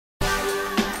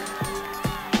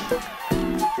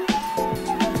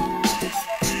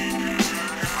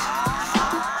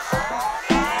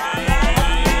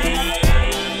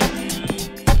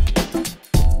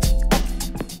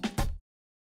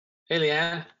Hey,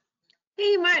 Leanne.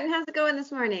 Hey Martin, how's it going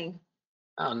this morning?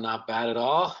 Oh, not bad at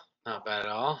all. Not bad at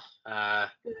all.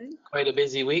 Good. Quite a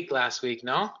busy week last week,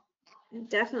 no?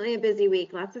 Definitely a busy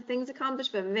week. Lots of things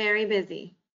accomplished, but very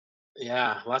busy.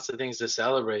 Yeah, lots of things to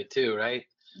celebrate too, right?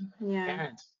 Yeah,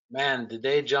 Parents, man, did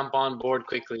they jump on board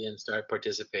quickly and start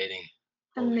participating?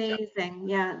 Holy cow. amazing.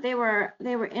 Yeah, they were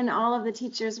in all of the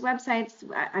teachers' websites.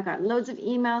 I got loads of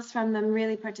emails from them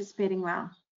really participating well.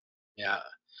 Yeah,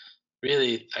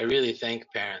 really, I really thank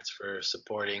parents for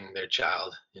supporting their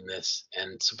child in this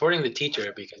and supporting the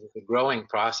teacher because it's a growing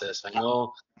process. I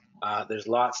know there's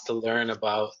lots to learn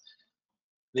about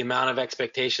the amount of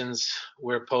expectations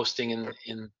we're posting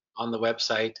in on the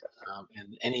website,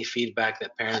 and any feedback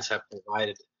that parents have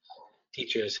provided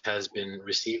teachers has been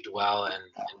received well, and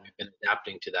we've been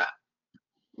adapting to that.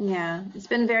 Yeah, it's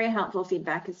been very helpful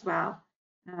feedback as well.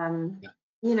 Um,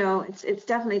 Yeah, it's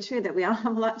definitely true that we all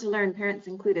have a lot to learn, parents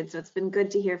included. So it's been good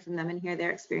to hear from them and hear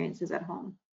their experiences at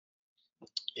home.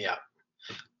 yeah,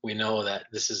 we know that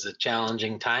this is a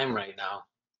challenging time right now,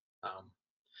 um,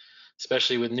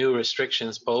 especially with new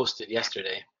restrictions posted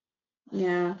yesterday.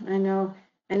 Yeah, I know.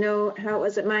 I know how it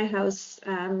was at my house.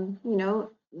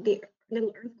 The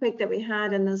little earthquake that we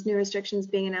had and those new restrictions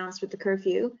being announced with the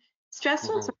curfew.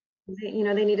 Stressful. Hmm.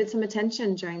 They needed some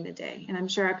attention during the day, and I'm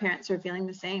sure our parents are feeling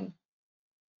the same.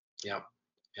 Yeah,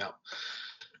 yeah.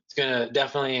 It's going to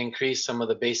definitely increase some of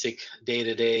the basic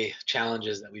day-to-day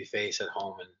challenges that we face at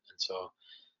home, and so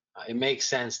it makes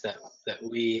sense that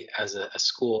we as a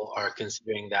school are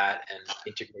considering that and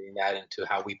integrating that into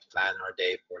how we plan our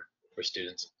day for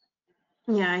students.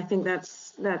 Yeah, I think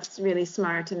that's really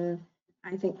smart, and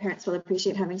I think parents will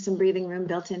appreciate having some breathing room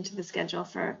built into the schedule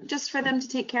for just for them to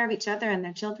take care of each other and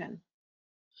their children.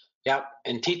 Yeah,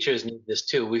 and teachers need this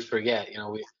too. We forget,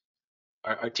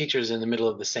 our teachers in the middle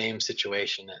of the same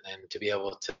situation, and to be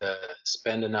able to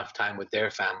spend enough time with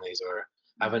their families or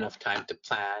have enough time to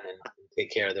plan and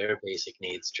take care of their basic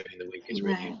needs during the week is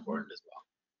really Right. important as well.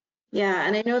 Yeah,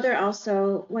 and I know they're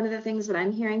also one of the things that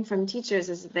I'm hearing from teachers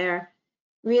is that they're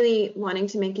really wanting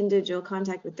to make individual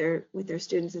contact with their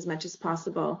students as much as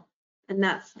possible. And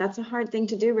that's a hard thing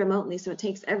to do remotely, so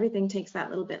everything takes that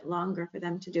little bit longer for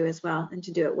them to do as well and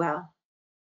to do it well.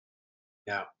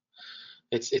 Yeah,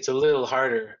 it's a little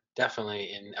harder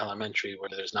definitely in elementary where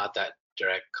there's not that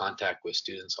direct contact with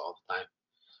students all the time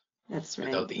That's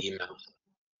without right. the email.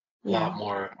 A lot Yeah.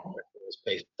 more is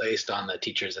based on the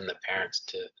teachers and the parents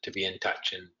to be in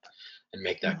touch and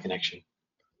make that Mhm. connection.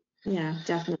 Yeah,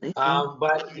 definitely so.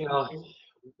 But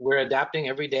we're adapting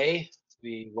every day.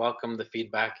 We welcome the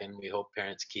feedback, and we hope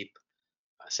parents keep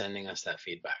sending us that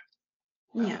feedback.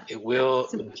 Yeah. It will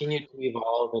So continue to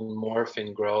evolve and morph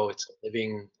and grow. It's a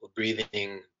living,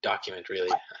 breathing document,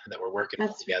 really, that we're working on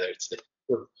that's together.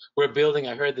 We're building.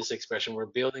 I heard this expression. We're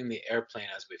building the airplane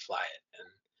as we fly it, and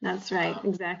that's right. um,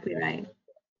 Exactly right.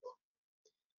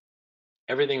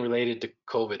 everything related to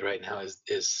COVID right now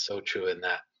is so true in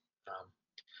that.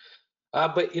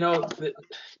 Um, but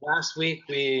last week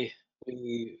we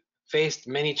faced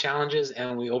many challenges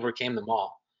and we overcame them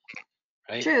all,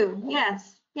 right? True.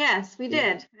 Yes. Yes, we We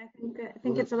did. I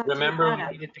think it's a lot to be remember proud we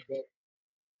of. needed to get.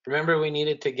 Remember we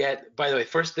needed to get. By the way,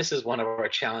 first this is one of our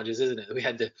challenges, isn't it? We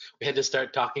had to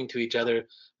start talking to each other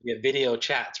via video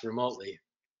chats remotely.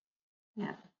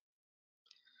 Yeah.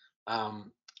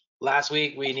 Um, Last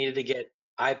week we needed to get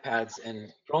iPads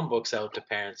and Chromebooks out to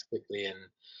parents quickly, and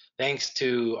thanks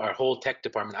to our whole tech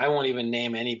department, I won't even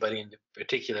name anybody in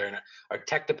particular. In our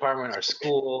tech department, our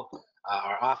school,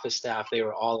 our office staff, they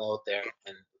were all out there,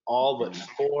 and all but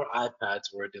 4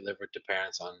 iPads were delivered to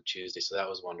parents on Tuesday. So that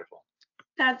was wonderful.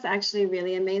 That's actually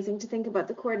really amazing to think about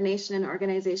the coordination and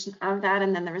organization of that,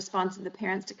 and then the response of the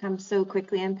parents to come so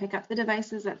quickly and pick up the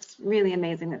devices. That's really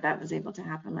amazing that that was able to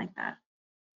happen like that.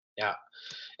 Yeah,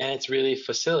 and it's really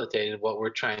facilitated what we're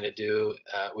trying to do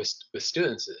with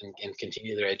students and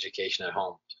continue their education at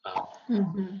home.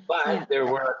 But Yeah. there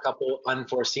were a couple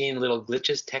unforeseen little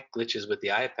glitches, tech glitches with the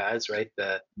iPads, right?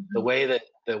 The Mhm. way that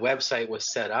the website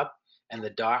was set up and the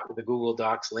Google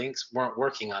Docs links weren't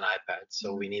working on iPads,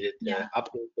 so we needed to Yeah.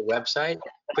 update the website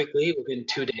quickly within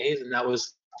 2 days, and that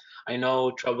was, I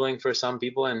know, troubling for some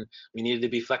people, and we needed to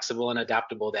be flexible and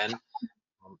adaptable then.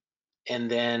 Um,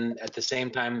 and then at the same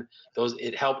time, those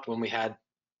it helped when we had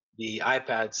the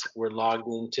iPads were logged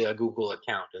into a Google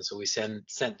account, and so we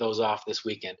sent those off this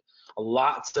weekend.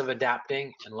 Lots of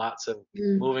adapting and lots of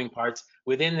moving parts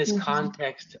within this Mhm.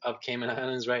 context of Cayman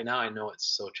Islands right now. I know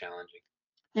it's so challenging.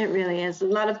 It really is a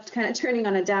lot of kind of turning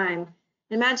on a dime.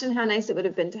 Imagine how nice it would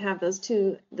have been to have those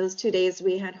two days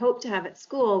we had hoped to have at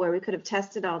school where we could have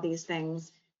tested all these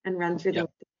things and run through them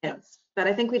Yep. with the kids. But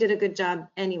I think we did a good job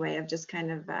anyway of just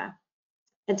kind of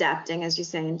adapting, as you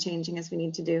say, and changing as we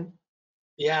need to do.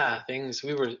 Yeah, things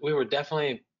we were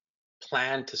definitely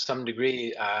planned to some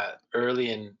degree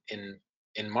early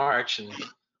in March, and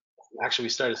actually we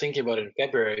started thinking about it in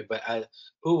February. But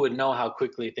who would know how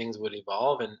quickly things would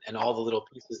evolve and all the little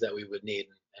pieces that we would need,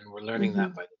 and we're learning that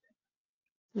Hmm. by.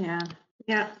 Yeah.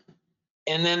 Yeah.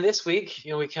 And then this week,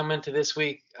 we come into this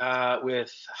week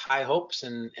with high hopes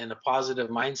and a positive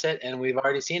mindset, and we've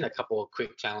already seen a couple of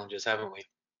quick challenges, haven't we?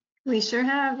 We sure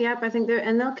have. Yep. I think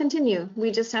they'll continue.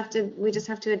 We just have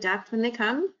to adapt when they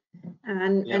come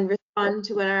Yep. and respond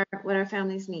to what our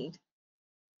families need.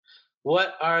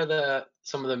 What are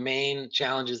some of the main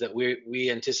challenges that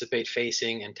we anticipate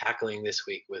facing and tackling this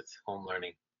week with home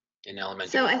learning in So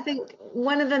elementary? I think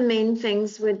one of the main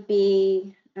things would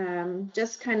be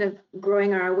just kind of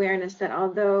growing our awareness that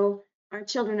although our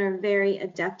children are very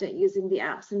adept at using the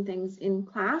apps and things in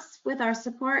class with our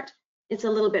support, it's a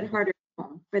little bit Mhm. harder at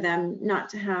home for them not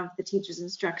to have the teacher's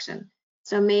instruction.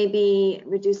 So maybe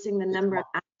reducing the It's number of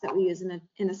mu- apps that we use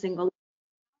in a single.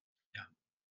 yeah.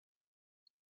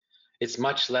 It's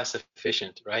much less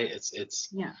efficient, right? It's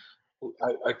Yeah.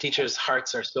 our teachers'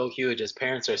 hearts are so huge as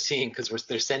parents are seeing because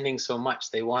they're sending so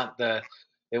much. They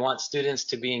want students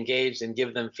to be engaged and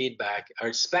give them feedback.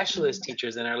 Our specialist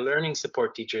teachers and our learning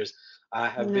support teachers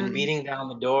have been Mm, beating down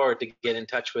the door to get in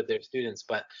touch with their students,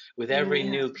 but with yeah. every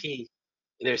Yeah. new piece,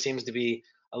 there seems to be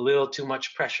a little too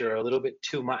much pressure, a little bit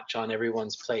too much on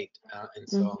everyone's plate, Hmm.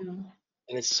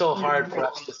 and it's so hard Yeah. for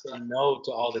us to say no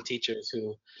to all the teachers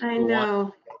I who want know.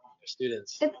 their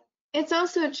students. It, it's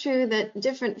also true that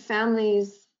different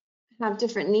families have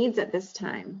different needs at this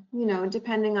time,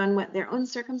 depending on what their own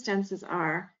circumstances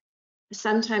are.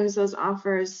 Sometimes those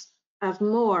offers of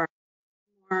more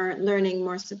learning,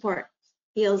 more support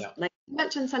feels Yeah. like too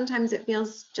much, and sometimes it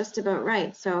feels just about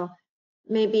right. So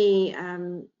maybe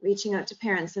reaching out to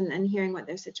parents and hearing what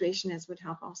their situation is would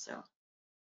help also.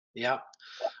 Yeah.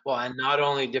 Well, and not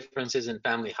only differences in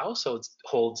family households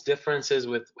holds differences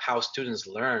with how students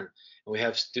learn. And we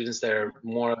have students that are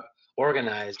more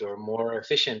organized or more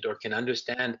efficient or can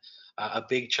understand a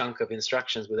big chunk of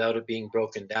instructions without it being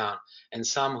broken down, and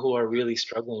some who are really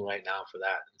struggling right now for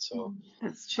that. And so,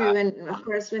 That's uh, true. And of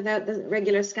course, without the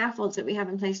regular scaffolds that we have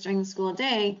in place during the school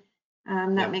day, that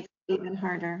yeah. makes it even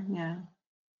harder. Yeah.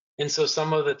 And so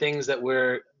some of the things that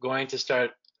we're going to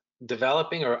start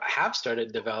developing or have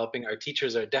started developing, our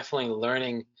teachers are definitely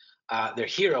learning they're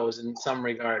heroes in some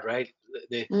regard, right?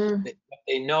 They, Mm,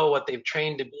 they know what they've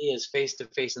trained to be is face to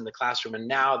face in the classroom, and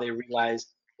now they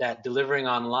realize that delivering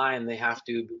online, they have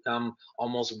to become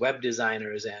almost web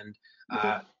designers and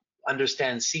mm.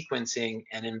 understand sequencing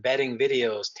and embedding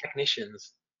videos,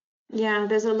 technicians. Yeah,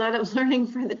 there's a lot of learning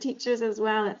for the teachers as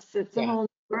well. It's a Yeah, whole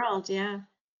new world. Yeah.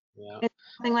 yeah. It's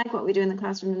nothing like what we do in the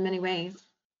classroom in many ways.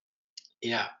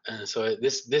 Yeah, and so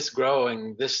this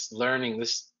growing, this learning,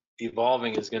 this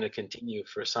evolving is going to continue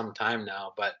for some time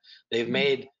now. But they've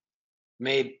made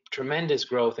tremendous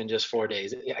growth in just 4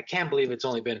 days. I can't believe it's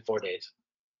only been 4 days.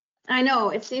 I know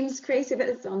it seems crazy that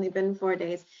it's only been 4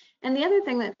 days. And the other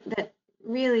thing that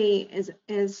really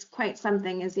is quite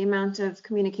something is the amount of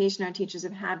communication our teachers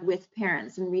have had with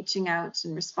parents and reaching out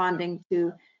and responding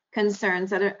to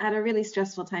concerns at a really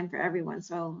stressful time for everyone.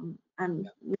 So I'm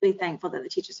really thankful that the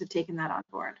teachers have taken that on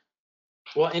board.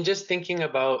 Well, and just thinking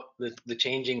about the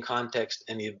changing context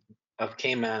of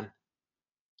K-Man,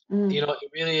 Mm, it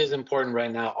really is important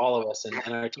right now. All of us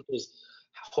and our teachers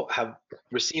have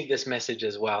received this message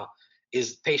as well.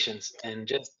 Is patience and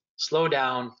just slow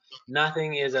down.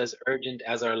 Nothing is as urgent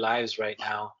as our lives right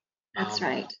now. that's Um,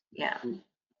 right. Yeah.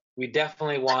 we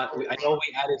definitely want I know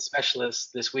we added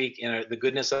specialists this week in the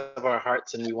goodness of our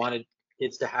hearts, and we wanted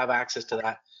kids to have access to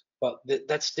that, but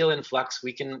that's still in flux.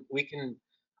 We can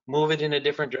move it in a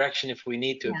different direction if we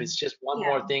need to. If Yeah. it's just one Yeah.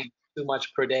 more thing too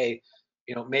much per day,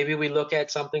 maybe we look at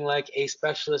something like a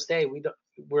specialist day.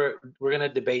 We're going to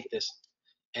debate this,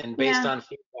 and based Yeah. on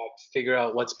feedback, figure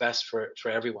out what's best for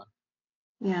everyone.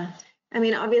 Yeah. I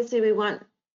mean, obviously we want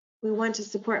to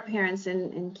support parents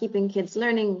in keeping kids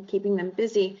learning, keeping them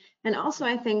busy, and also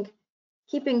I think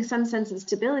keeping some sense of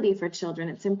stability for children.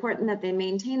 It's important that they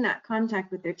maintain that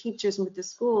contact with their teachers and with the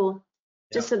school,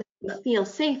 Yeah. just so they feel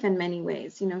safe in many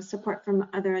ways, support from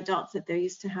other adults that they're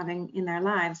used to having in their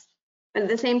lives. But at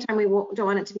the same time, we don't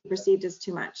want it to be perceived as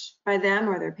too much by them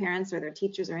or their parents or their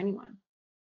teachers or anyone.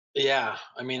 Yeah,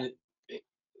 I mean,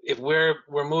 if we're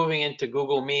moving into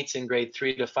Google Meets in grade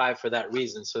 3 to 5 for that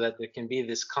reason, so that there can be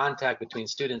this contact between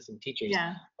students and teachers.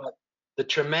 Yeah. But the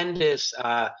tremendous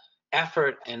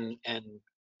effort and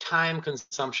time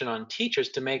consumption on teachers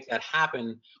to make that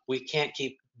happen, we can't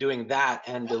keep doing that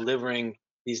and delivering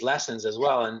these lessons as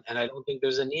well. And I don't think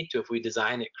there's a need to if we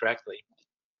design it correctly.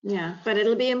 Yeah, but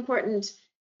it'll be important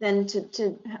then to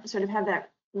sort of have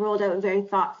that rolled out very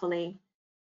thoughtfully,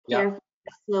 Yeah. carefully,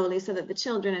 slowly, so that the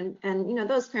children and you know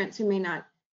those parents who may not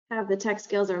have the tech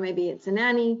skills, or maybe it's a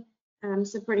nanny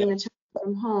supporting Yeah. the child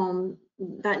from home,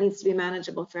 that needs to be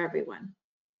manageable for everyone.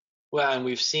 Well, and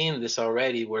we've seen this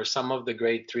already where some of the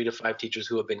grade 3 to 5 teachers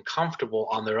who have been comfortable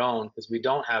on their own, because we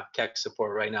don't have tech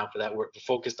support right now for that, we're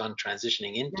focused on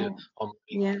transitioning into Yeah. home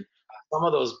learning. Yeah, Some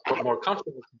of those more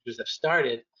comfortable teachers have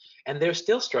started and they're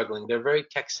still struggling. They're very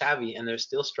tech savvy and they're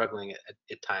still struggling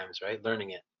at times, right?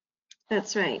 Learning it.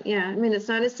 that's right. Yeah, I mean it's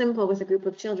not as simple with a group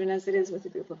of children as it is with a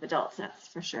group of adults. That's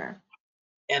for sure.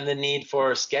 And the need for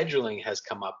scheduling has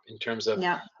come up in terms of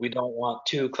Yeah. we don't want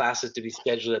two classes to be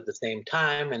scheduled at the same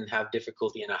time and have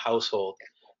difficulty in a household.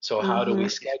 So how do we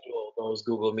Hmm. schedule those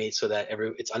Google Meets so that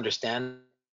it's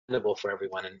understandable for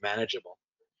everyone and manageable?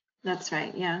 That's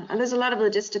right. Yeah, and there's a lot of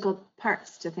logistical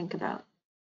parts to think about.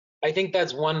 I think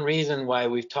that's one reason why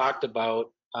we've talked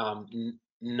about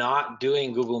not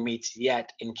doing Google Meets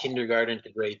yet in kindergarten to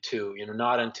grade 2.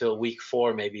 Not until week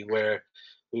 4 maybe, where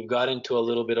we've got into a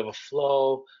little bit of a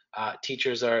flow.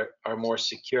 Teachers are more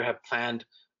secure, have planned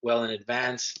well in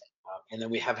advance, and then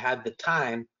we have had the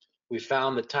time. We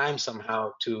found the time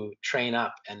somehow to train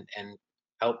up and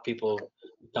help people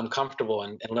become comfortable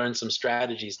and learn some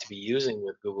strategies to be using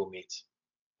with Google Meets.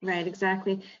 Right,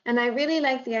 exactly. And I really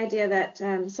like the idea that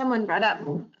someone brought up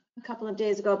a couple of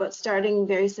days ago about starting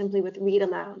very simply with read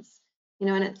alouds,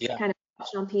 and it's Yeah, kind of an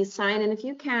optional piece. Sign in if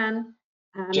you can.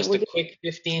 It just will a give, quick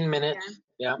 15 minutes. yeah.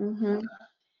 Yeah, Hmm.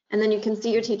 And then you can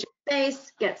see your teacher's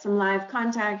face, get some live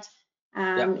contact,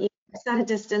 yeah. you set a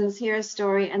distance, hear a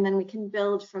story, and then we can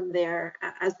build from there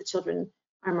as the children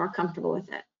are more comfortable with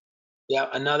it. Yeah,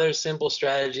 another simple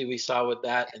strategy we saw with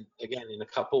that, and again, in a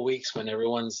couple weeks when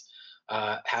everyone's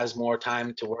has more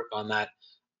time to work on that,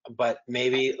 but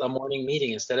maybe a morning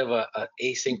meeting instead of a Mhm.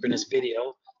 asynchronous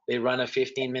video, they run a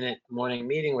 15-minute morning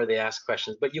meeting where they ask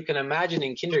questions. But you can imagine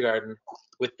in kindergarten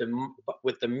with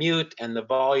the mute and the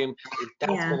volume,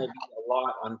 that's Yeah, going to be a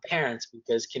lot on parents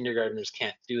because kindergartners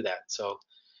can't do that. So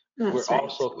we're that's right.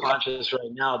 also conscious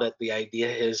right now that the idea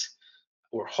is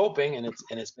we're hoping, and it's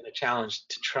been a challenge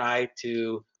to try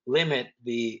to limit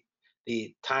the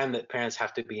time that parents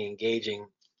have to be engaging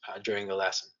during the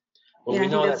lesson. But Yeah, we I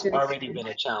think know that's that's really already true. been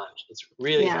a challenge. It's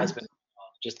really has Yeah, been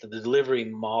just the delivery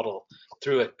model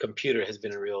through a computer has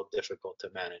been real difficult to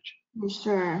manage. for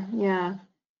sure. Yeah.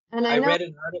 And I I know, read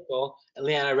an article, and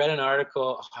Leanne, I read an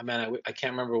article. Oh man, I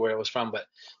can't remember where it was from, but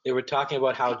they were talking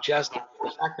about how just the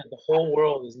fact that the whole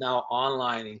world is now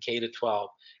online in K to 12,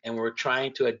 and we're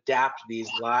trying to adapt these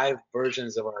live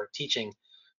versions of our teaching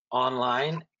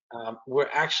online, we're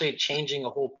actually changing a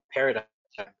whole paradigm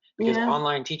because yeah,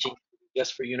 online teaching is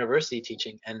just for university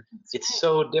teaching, and that's it's right.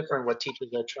 so different what teachers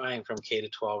are trying from K to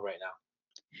 12 right now.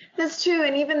 That's true.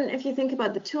 And even if you think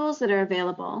about the tools that are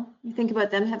available, you think about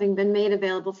them having been made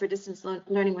available for distance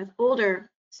learning with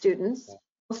older students,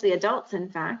 mostly adults, in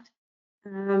fact,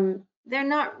 they're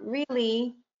not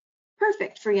really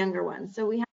perfect for younger ones. So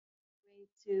we have a way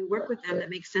to work with them that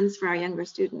makes sense for our younger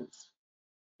students.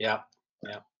 Yeah,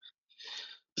 yeah.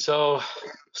 So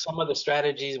some of the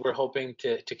strategies we're hoping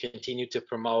to continue to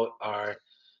promote are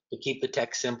to keep the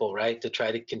tech simple, right? To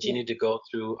try to Yeah. continue to go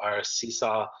through our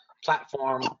Seesaw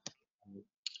platform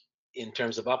in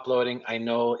terms of uploading. I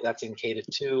know that's in K to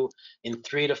 2. In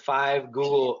 3 to 5,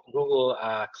 Google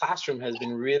Classroom has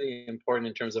been really important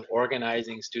in terms of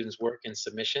organizing students' work and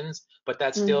submissions, but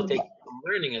that still Mhm. takes some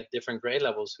learning at different grade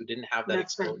levels who didn't have that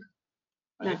That's right. exposure,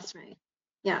 right? That's right.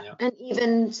 Yeah. Yeah. And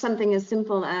even something as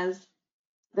simple as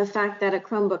the fact that a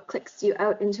Chromebook clicks you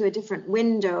out into a different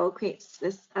window, creates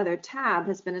this other tab,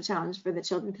 has been a challenge for the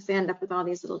children because they end up with all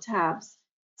these little tabs.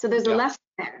 So there's a Yeah. lesson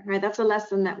there, right? That's a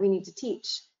lesson that we need to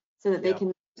teach so that they Yeah. can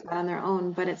do that on their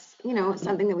own. But it's,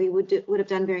 something that we would have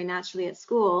done very naturally at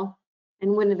school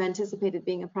and wouldn't have anticipated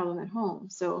being a problem at home.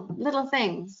 So little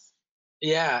things.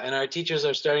 Yeah, and our teachers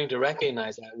are starting to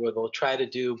recognize that where they'll try to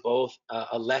do both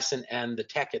a lesson and the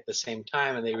tech at the same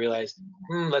time, and they realize,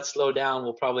 let's slow down.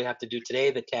 We'll probably have to do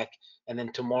today the tech and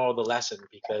then tomorrow the lesson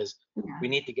because Yeah, we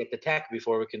need to get the tech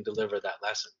before we can deliver that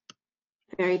lesson.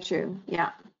 very true.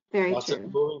 Yeah, very Lots of true.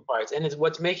 moving parts, and it's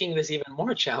what's making this even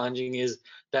more challenging is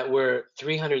that we're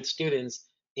 300 students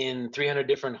in 300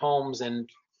 different homes and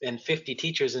 50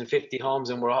 teachers in 50 homes,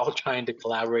 and we're all trying to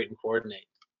collaborate and coordinate.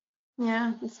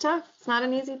 Yeah, it's tough. It's not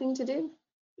an easy thing to do.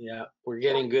 Yeah, we're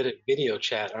getting good at video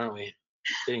chat, aren't we?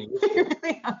 Getting used to it.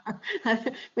 We are.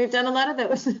 We've done a lot of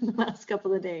those in the last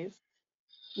couple of days.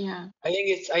 Yeah,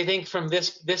 I think from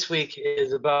this week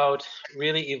is about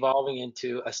really evolving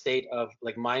into a state of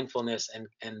like mindfulness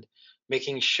and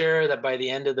making sure that by the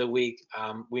end of the week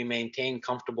we maintain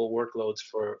comfortable workloads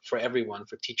for everyone,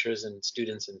 for teachers and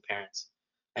students and parents,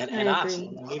 I and us. I agree.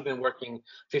 mean, we've been working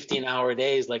 15-hour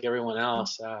days like everyone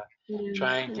else, Yeah,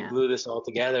 trying to yeah. glue this all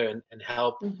together and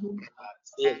help Hmm.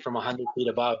 see it from 100 feet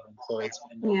above. And so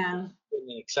Yeah, been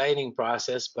an exciting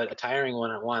process, but a tiring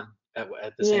one at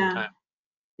the same yeah, time.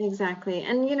 exactly.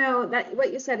 And you know that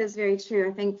what you said is very true.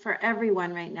 I think for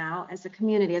everyone right now, as a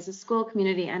community, as a school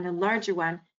community and a larger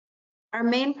one, our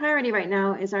main priority right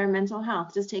now is our mental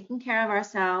health, just taking care of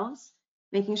ourselves,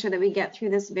 making sure that we get through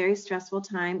this very stressful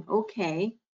time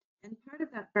okay. And part of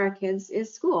that for our kids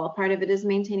is school. Part of it is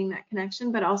maintaining that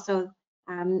connection, but also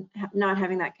not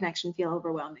having that connection feel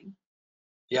overwhelming.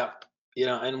 Yeah,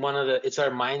 and it's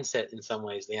our mindset in some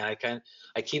ways.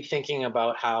 I keep thinking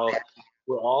about how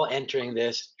we're all entering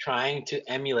this trying to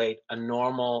emulate a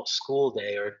normal school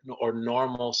day or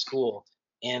normal school,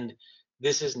 and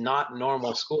this is not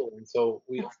normal school. And so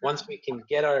once we can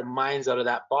get our minds out of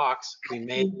that box, we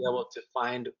may be Mhm. able to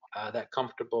find that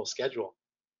comfortable schedule.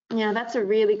 Yeah, that's a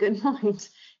really good point.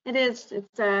 It is.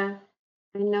 I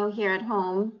know here at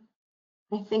home,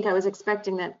 I think I was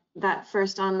expecting that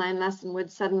first online lesson would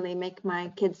suddenly make my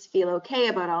kids feel okay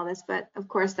about all this, but of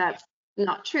course that's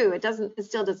not true. It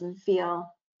still doesn't feel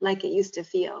like it used to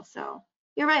feel. So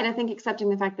you're right. I think accepting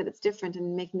the fact that it's different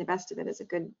and making the best of it is a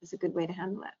good way to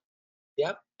handle it.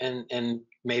 Yep, and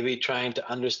maybe trying to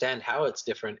understand how it's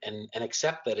different and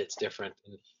accept that it's different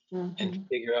and Hmm.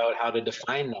 figure out how to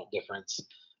define that difference.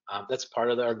 That's part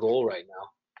of our goal right now.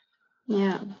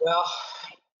 Yeah. Well,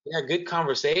 yeah, good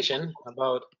conversation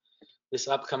about this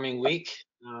upcoming week.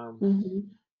 Hmm.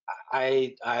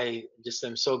 I just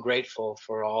am so grateful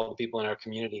for all the people in our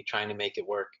community trying to make it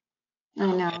work. I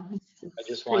And know. I It's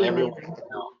just want pretty everyone amazing. to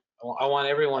know. I want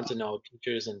everyone to know,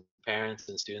 teachers and parents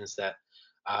and students, that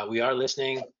we are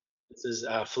listening. This is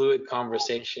a fluid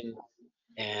conversation,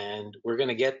 and we're going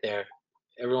to get there.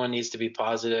 Everyone needs to be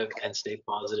positive and stay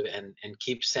positive and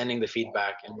keep sending the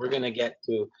feedback. And we're going to get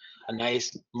to a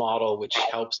nice model which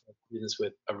helps students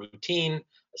with a routine,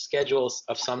 a schedule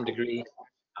of some degree,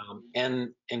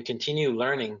 and continue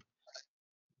learning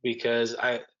because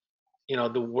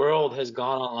the world has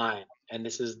gone online, and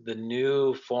this is the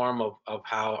new form of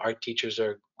how our teachers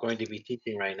are going to be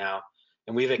teaching right now,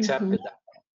 and we've Hmm. accepted that.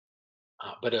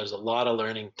 But there's a lot of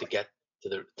learning to get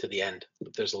to the end.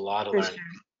 There's a lot of For learning.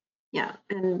 sure. Yeah,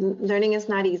 and learning is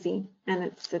not easy, and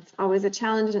it's always a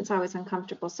challenge and it's always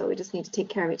uncomfortable. So we just need to take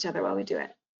care of each other while we do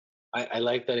it. I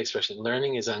like that expression.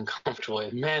 Learning is uncomfortable.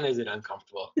 And man, is it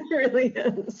uncomfortable. It really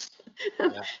is.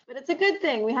 Yeah. But it's a good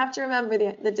thing. We have to remember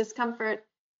the discomfort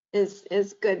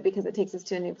is good because it takes us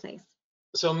to a new place.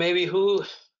 So maybe who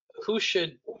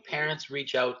should parents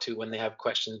reach out to when they have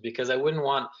questions? Because I wouldn't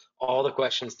want all the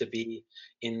questions to be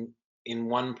in in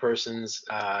one person's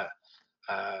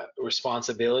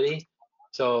responsibility.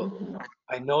 So Hmm.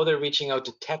 I know they're reaching out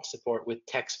to tech support with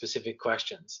tech specific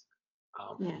questions.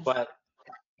 Yes. But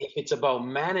if it's about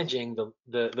managing the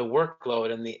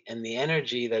workload and the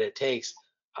energy that it takes,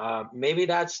 maybe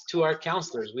that's to our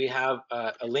counselors. We have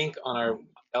a link on our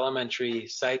elementary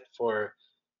site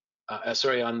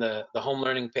on the home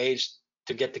learning page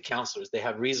to get the counselors. They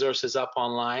have resources up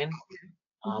online.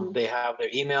 Hmm. They have their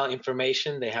email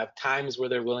information. They have times where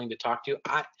they're willing to talk to you.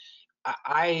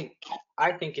 I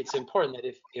I think it's important that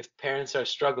if parents are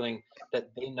struggling, that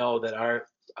they know that our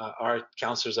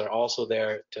counselors are also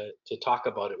there to talk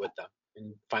about it with them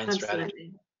and find strategy.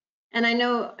 Absolutely. And I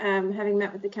know, having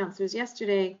met with the counselors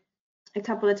yesterday, a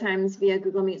couple of times via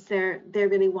Google Meets, they're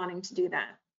really wanting to do that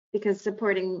because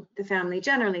supporting the family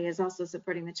generally is also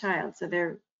supporting the child. So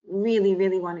they're really,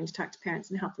 really wanting to talk to parents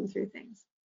and help them through things.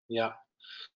 Yeah.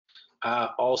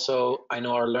 Also, I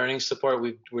know our learning support.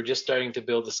 We're just starting to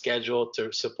build a schedule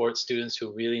to support students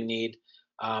who really need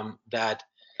that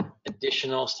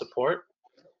additional support.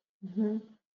 Hmm.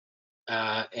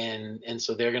 And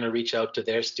so they're going to reach out to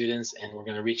their students, and we're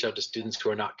going to reach out to students who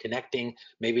are not connecting,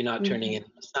 maybe not turning in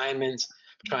Hmm. assignments,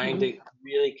 trying Hmm. to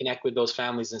really connect with those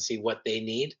families and see what they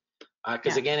need.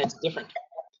 Because Yeah, again, it's different.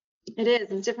 it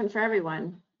is. It's different for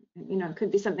everyone. You know, it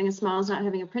could be something as small as not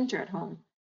having a printer at home,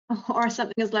 or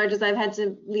something as large as I've had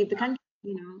to leave the country.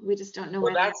 You know, we just don't know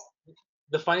Well, where that. that's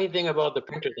the funny thing about the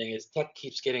printer thing is tech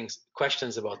keeps getting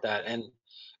questions about that,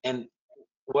 and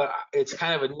what it's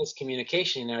kind of a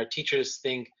miscommunication. Our teachers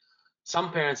think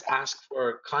some parents ask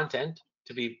for content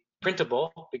to be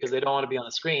printable because they don't want to be on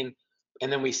the screen,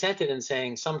 and then we sent it in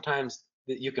saying sometimes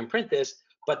that you can print this,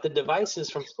 but the devices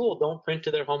from school don't print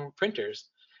to their home printers,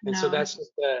 and so No. that's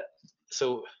just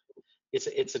so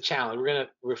it's a challenge.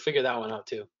 We'll figure that one out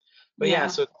too. But yeah, Yeah.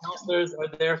 so counselors are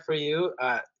there for you.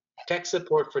 Tech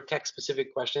support for tech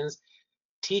specific questions.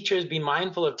 Teachers, be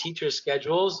mindful of teachers'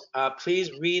 schedules.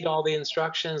 Please read all the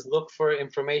instructions, look for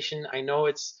information. I know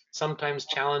it's sometimes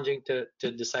challenging to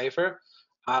decipher,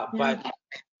 Yeah. but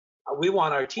we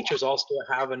want our teachers also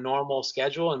to have a normal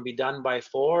schedule and be done by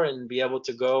 4 and be able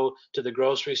to go to the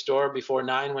grocery store before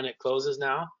 9 when it closes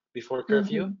now, before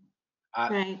curfew. Hmm. Uh,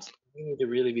 Right. we need to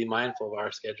really be mindful of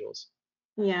our schedules.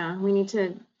 Yeah, we need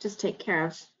to just take care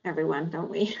of everyone, don't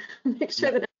we? Make Yeah.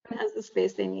 sure that everyone has the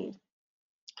space they need.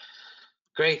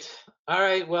 Great. All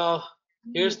right. Well,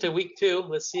 here's to week 2.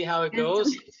 Let's see how it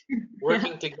goes. Yeah.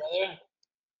 Working together.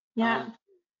 Yeah. Um,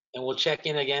 and we'll check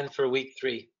in again for week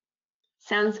 3.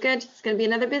 Sounds good. It's going to be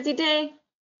another busy day.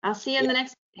 I'll see you in Yeah. the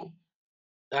next meeting.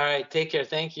 All right. Take care.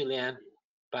 Thank you, Leanne.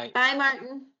 Bye. Bye,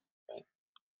 Martin.